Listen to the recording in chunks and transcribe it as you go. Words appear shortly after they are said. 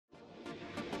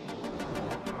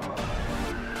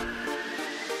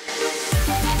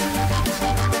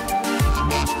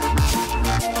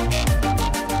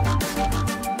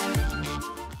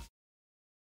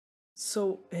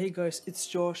So, hey guys, it's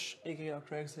Josh, aka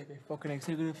Artrax, aka fucking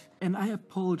executive, and I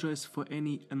apologize for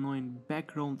any annoying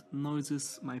background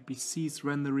noises. My PC is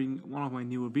rendering one of my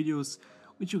newer videos,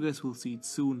 which you guys will see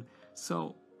soon.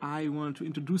 So, I wanted to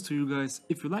introduce to you guys,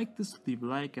 if you like this, leave a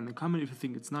like and a comment if you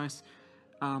think it's nice.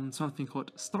 Something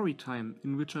called story time,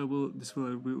 in which I will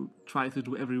try to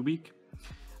do every week.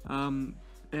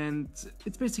 And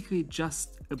it's basically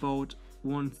just about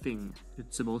one thing.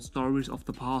 It's about stories of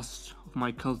the past of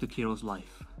my Celtic hero's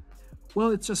life.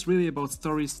 Well, it's just really about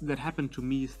stories that happened to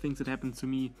me, things that happened to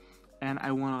me, and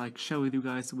I want to share with you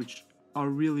guys, which are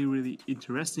really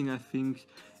interesting, I think,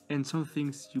 and some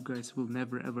things you guys will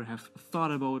never ever have thought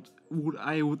about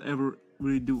I would ever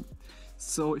really do.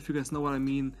 So if you guys know what I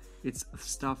mean, it's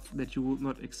stuff that you would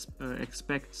not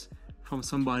expect from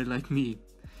somebody like me.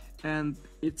 And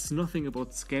it's nothing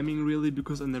about scamming really,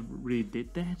 because I never really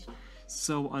did that,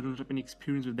 so I don't have any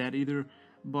experience with that either,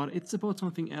 but it's about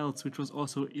something else which was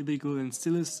also illegal and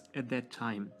still is at that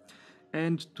time.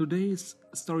 And today's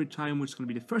story time, which is going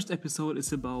to be the first episode,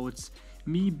 is about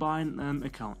me buying an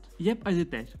account. Yep, I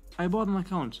did that. I bought an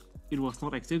account. It was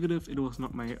not executive, it was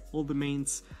not my old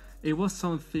domains, it was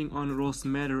something on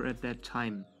ROSEMERTA at that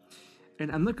time.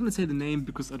 And I'm not gonna say the name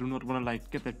because I do not want to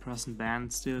get that person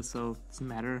banned still, so it doesn't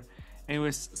matter.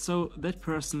 Anyways, so that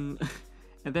person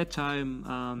at that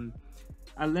time,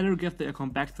 I later gave the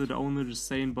account back to the owner, just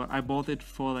saying, but I bought it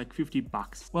for like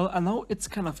 $50. Well, I know it's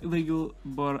kind of illegal,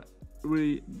 but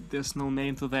really there's no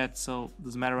name to that, so it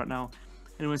doesn't matter right now.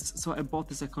 Anyways, so I bought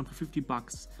this account for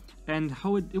 $50, and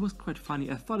how it was quite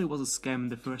funny. I thought it was a scam in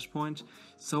the first point,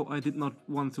 so I did not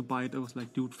want to buy it. I was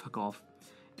like, dude, fuck off.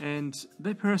 And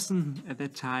that person at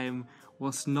that time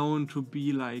was known to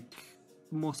be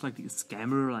most likely a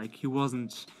scammer. Like, he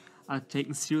wasn't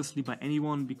taken seriously by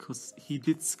anyone because he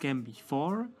did scam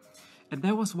before, and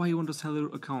that was why he wanted to sell the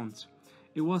account.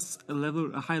 It was a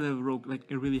high level rogue, like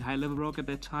a really high level rogue at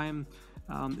that time.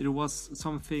 It was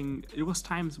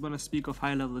times when I speak of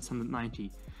high level, it's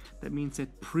 190. That means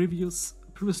that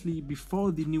previously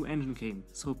before the new engine came,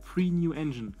 so pre-new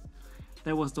engine.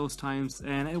 That was those times,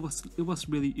 and it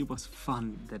was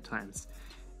fun at that times.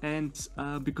 And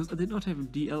because I did not have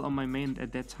DL on my main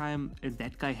at that time, and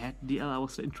that guy had DL, I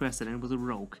was so interested, and it was a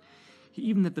rogue. He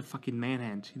even had the fucking main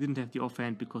hand. He didn't have the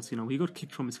offhand because, you know, he got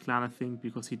kicked from his clan, I think,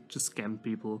 because he just scammed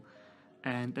people.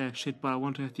 And shit, but I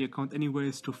wanted to have the account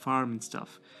anyways to farm and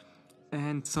stuff.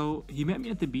 And so he met me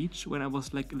at the beach when I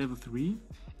was like level 3,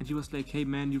 and he was like, hey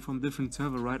man, you're from a different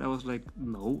server, right? I was like,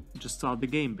 no, just start the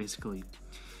game, basically.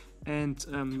 And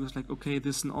he was like, okay,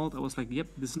 this is an alt. I was like, yep,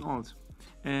 this is an alt.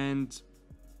 And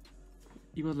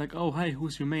he was like, oh, hi,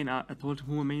 who's your main? I told him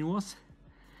who my main was.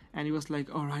 And he was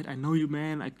like, alright, I know you,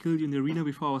 man. I killed you in the arena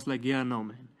before. I was like, yeah, no,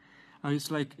 man. I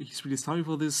was like, he's really sorry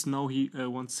for this. Now he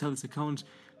wants to sell his account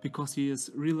because he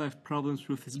has real life problems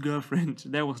with his girlfriend.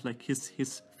 That was like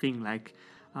his thing. Like,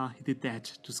 he did that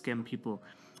to scam people.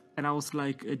 And I was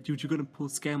like, dude, you're gonna pull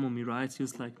scam on me, right? He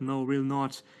was like, no, real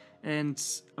not. And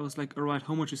I was like, alright,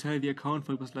 how much you sell the account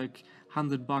for? It was like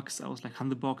 $100. I was like,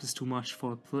 $100 is too much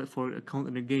for an account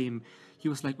in a game. He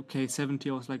was like, okay, 70.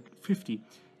 I was like, 50.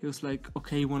 He was like,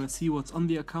 okay, you wanna see what's on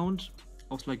the account?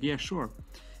 I was like, yeah, sure.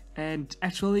 And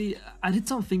actually, I did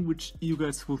something which you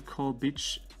guys would call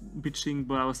bitching,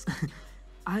 but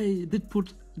I did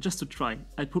put, just to try,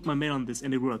 I put my mail on this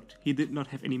and it worked. He did not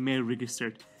have any mail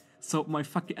registered. So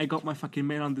I got my fucking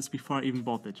mail on this before I even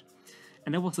bought it.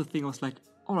 And that was the thing. I was like,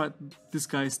 alright, this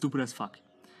guy is stupid as fuck.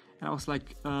 And I was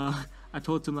like, I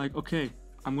told him like, okay,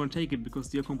 I'm gonna take it because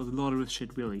the account was loaded with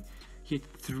shit, really. He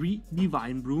had 3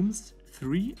 divine brooms,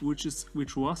 3, which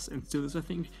was and still is, I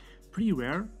think, pretty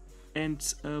rare. And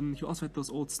he also had those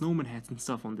old snowman hats and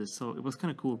stuff on this, so it was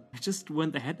kind of cool. I just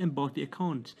went ahead and bought the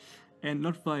account, and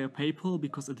not via PayPal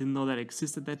because I didn't know that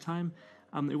existed at that time.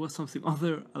 It was something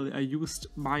other. I used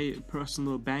my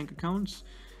personal bank account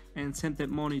and sent that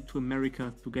money to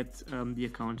America to get the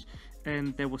account,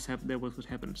 and that was what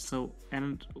happened. So,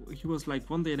 and he was like,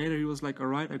 one day later, he was like,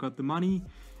 alright, I got the money,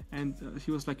 and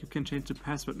he was like, you can change the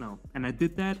password now. And I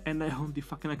did that, and I owned the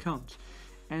fucking account.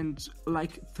 And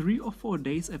like 3 or 4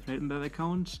 days I played in that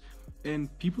account, and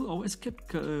people always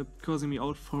kept cursing me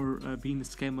out for being a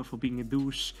scammer, for being a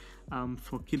douche,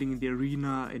 for killing in the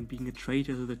arena and being a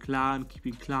traitor to the clan,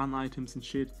 keeping clan items and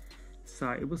shit. So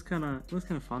it was kind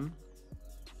of fun.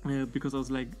 Because I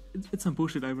was like, it's some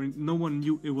bullshit. I mean, no one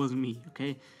knew it wasn't me,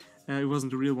 okay? It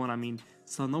wasn't the real one, I mean.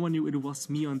 So no one knew it was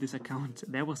me on this account.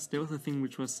 There was a thing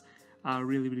which was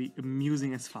really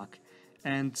amusing as fuck.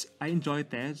 And I enjoyed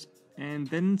that. And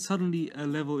then suddenly a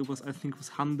level, I think it was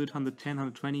 100, 110,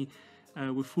 120,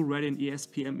 with full red and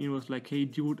ESPM. It was like, hey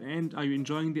dude, and are you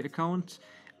enjoying the account?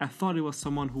 I thought it was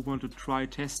someone who wanted to try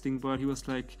testing, but he was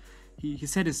like, he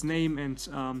said his name and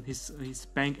his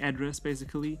bank address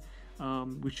basically,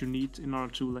 which you need in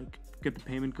order to like get the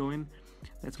payment going.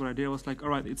 That's what I did. I was like, all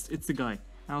right, it's the guy.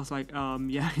 I was like,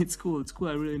 yeah, it's cool,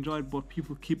 I really enjoyed it, but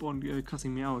people keep on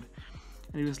cussing me out.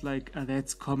 And he was like,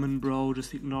 that's common, bro,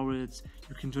 just ignore it,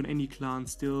 you can join any clan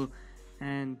still.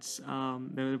 And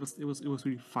it was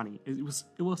really funny. It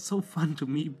was so fun to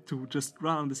me to just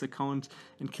run on this account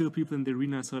and kill people in the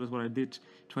arena, so that's what I did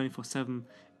 24/7.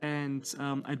 And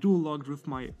I dual logged with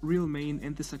my real main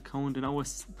and this account, and I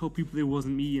always told people it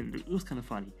wasn't me, and it was kind of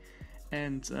funny.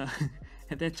 And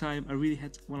at that time I really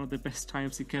had one of the best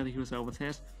times in Celtic Heroes I always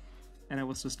had. And I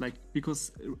was just like,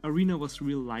 because arena was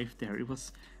real life there, it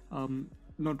was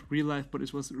not real life, but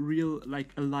it was real, like,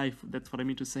 alive. That's what I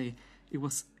mean to say. It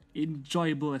was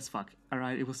enjoyable as fuck.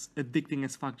 Alright, it was addicting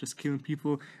as fuck, just killing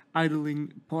people,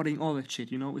 idling, potting, all that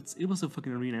shit, you know. It was a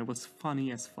fucking arena. It was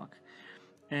funny as fuck.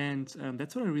 And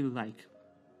that's what I really like.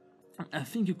 I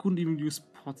think you couldn't even use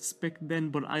pots back then,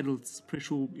 but idols, pretty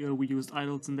sure we used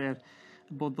idols in that.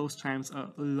 But those times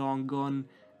are long gone.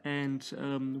 And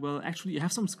well, actually I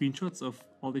have some screenshots of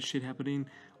all this shit happening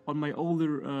on my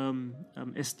older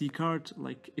SD card.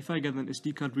 Like, if I get an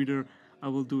SD card reader, I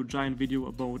will do a giant video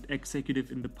about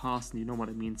executive in the past, and you know what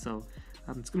I mean. So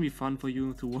it's gonna be fun for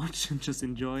you to watch and just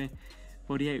enjoy.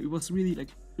 But yeah, it was really like,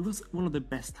 it was one of the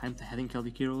best times I had in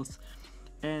Celtic Heroes.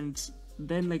 And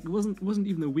then like it wasn't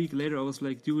even a week later, I was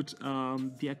like, dude,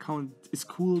 the account is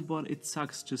cool, but it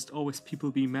sucks just always people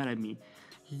being mad at me.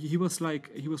 He was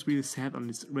really sad on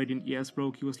his Radiant ES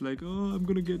broke. He was like, oh, I'm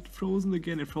gonna get frozen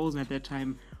again. And frozen at that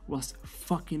time was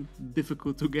fucking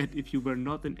difficult to get if you were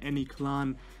not in any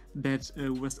clan that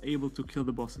was able to kill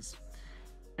the bosses.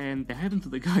 And that happened to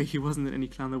the guy. He wasn't in any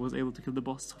clan that was able to kill the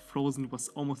boss. So frozen was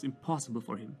almost impossible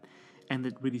for him, and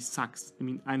it really sucks. I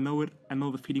mean, I know it. I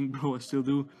know the feeling, bro. I still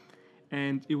do.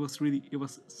 And it was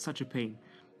such a pain.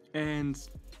 And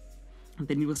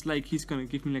then he was like, he's gonna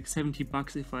give me like 70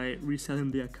 bucks if I resell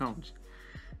him the account.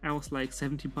 I was like,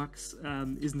 70 bucks,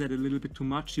 isn't that a little bit too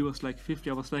much? He was like 50.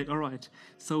 I was like, alright.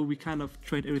 So we kind of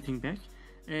trade everything back.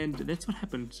 And that's what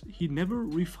happened. He never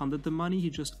refunded the money, he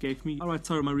just gave me... Alright,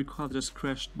 sorry, my record just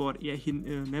crashed, but yeah, he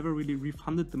never really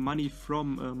refunded the money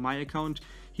from my account.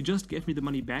 He just gave me the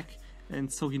money back,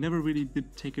 and so he never really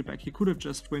did take it back. He could have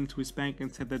just went to his bank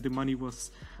and said that the money was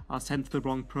sent to the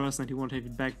wrong person and he wanted to have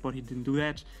it back, but he didn't do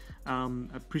that. I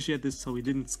appreciate this, so he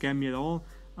didn't scam me at all.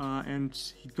 And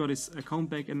he got his account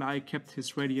back, and I kept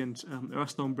his Radiant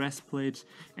Earthstone breastplate,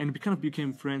 and we kind of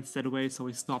became friends that way, so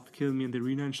he stopped killing me in the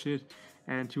arena and shit.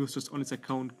 And he was just on his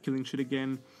account killing shit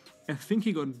again. I think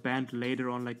he got banned later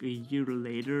on, like a year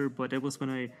later, but that was when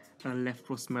I left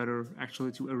ROSEMERTA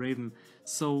actually to a Raven.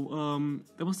 So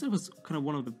that was kind of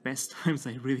one of the best times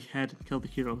I really had in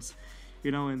Celtic Heroes,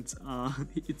 you know. And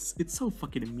it's so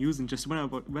fucking amusing just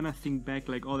when I think back,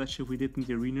 like all that shit we did in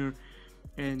the arena.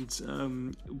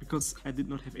 And because I did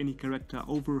not have any character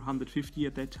over 150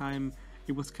 at that time,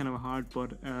 it was kind of hard.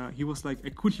 But he was like, I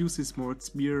could use his Mort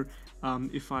Spear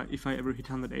if I ever hit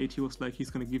 108. He was like, he's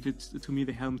gonna give it to me,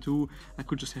 the helm too. I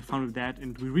could just have fun with that,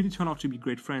 and we really turned out to be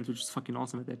great friends, which is fucking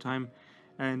awesome at that time.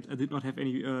 And I did not have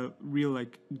any real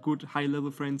like good high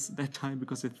level friends that time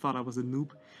because they thought I was a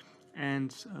noob.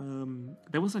 And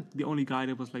that was like the only guy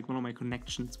that was like one of my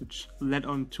connections, which led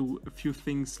on to a few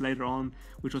things later on,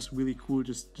 which was really cool.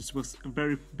 Just was a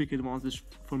very big advantage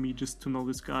for me just to know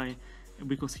this guy,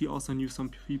 because he also knew some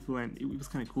people, and it was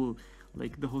kind of cool.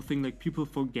 Like the whole thing, like people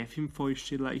forgave him for his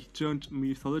shit. Like he turned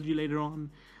mythology later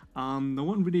on. No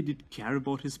one really did care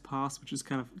about his past, which is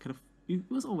kind of it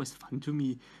was always fun to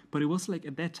me. But it was like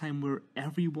at that time where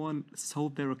everyone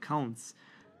sold their accounts.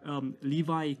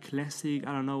 Levi, Classic,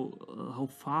 I don't know, how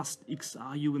fast X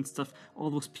are you and stuff,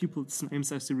 all those people's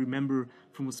names I still remember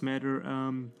from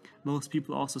ROSEMERTA. Most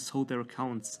people also sold their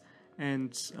accounts,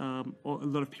 and a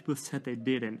lot of people said they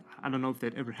did, and I don't know if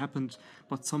that ever happened,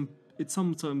 but it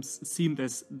sometimes seemed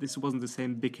as this wasn't the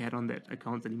same dickhead on that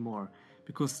account anymore,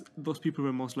 because those people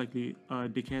were most likely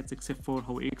dickheads, except for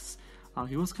how X,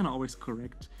 he was kind of always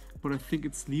correct. But I think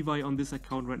it's Levi on this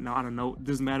account right now, I don't know,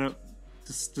 doesn't matter.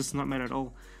 This does not matter at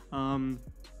all. I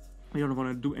don't want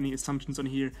to do any assumptions on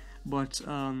here, but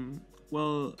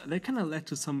well, that kind of led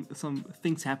to some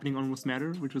things happening on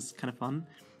ROSEMERTA, which was kind of fun.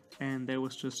 And that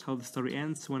was just how the story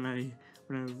ends when I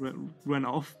ran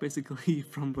off basically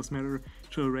from ROSEMERTA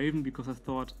to a Raven, because I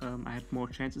thought I had more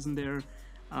chances in there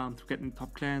to get in the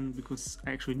top clan, because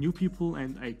I actually knew people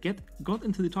and I got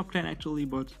into the top clan actually,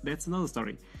 but that's another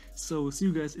story. So see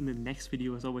you guys in the next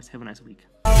video. As always, have a nice week.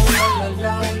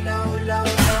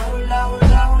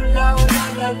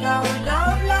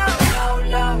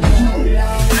 love.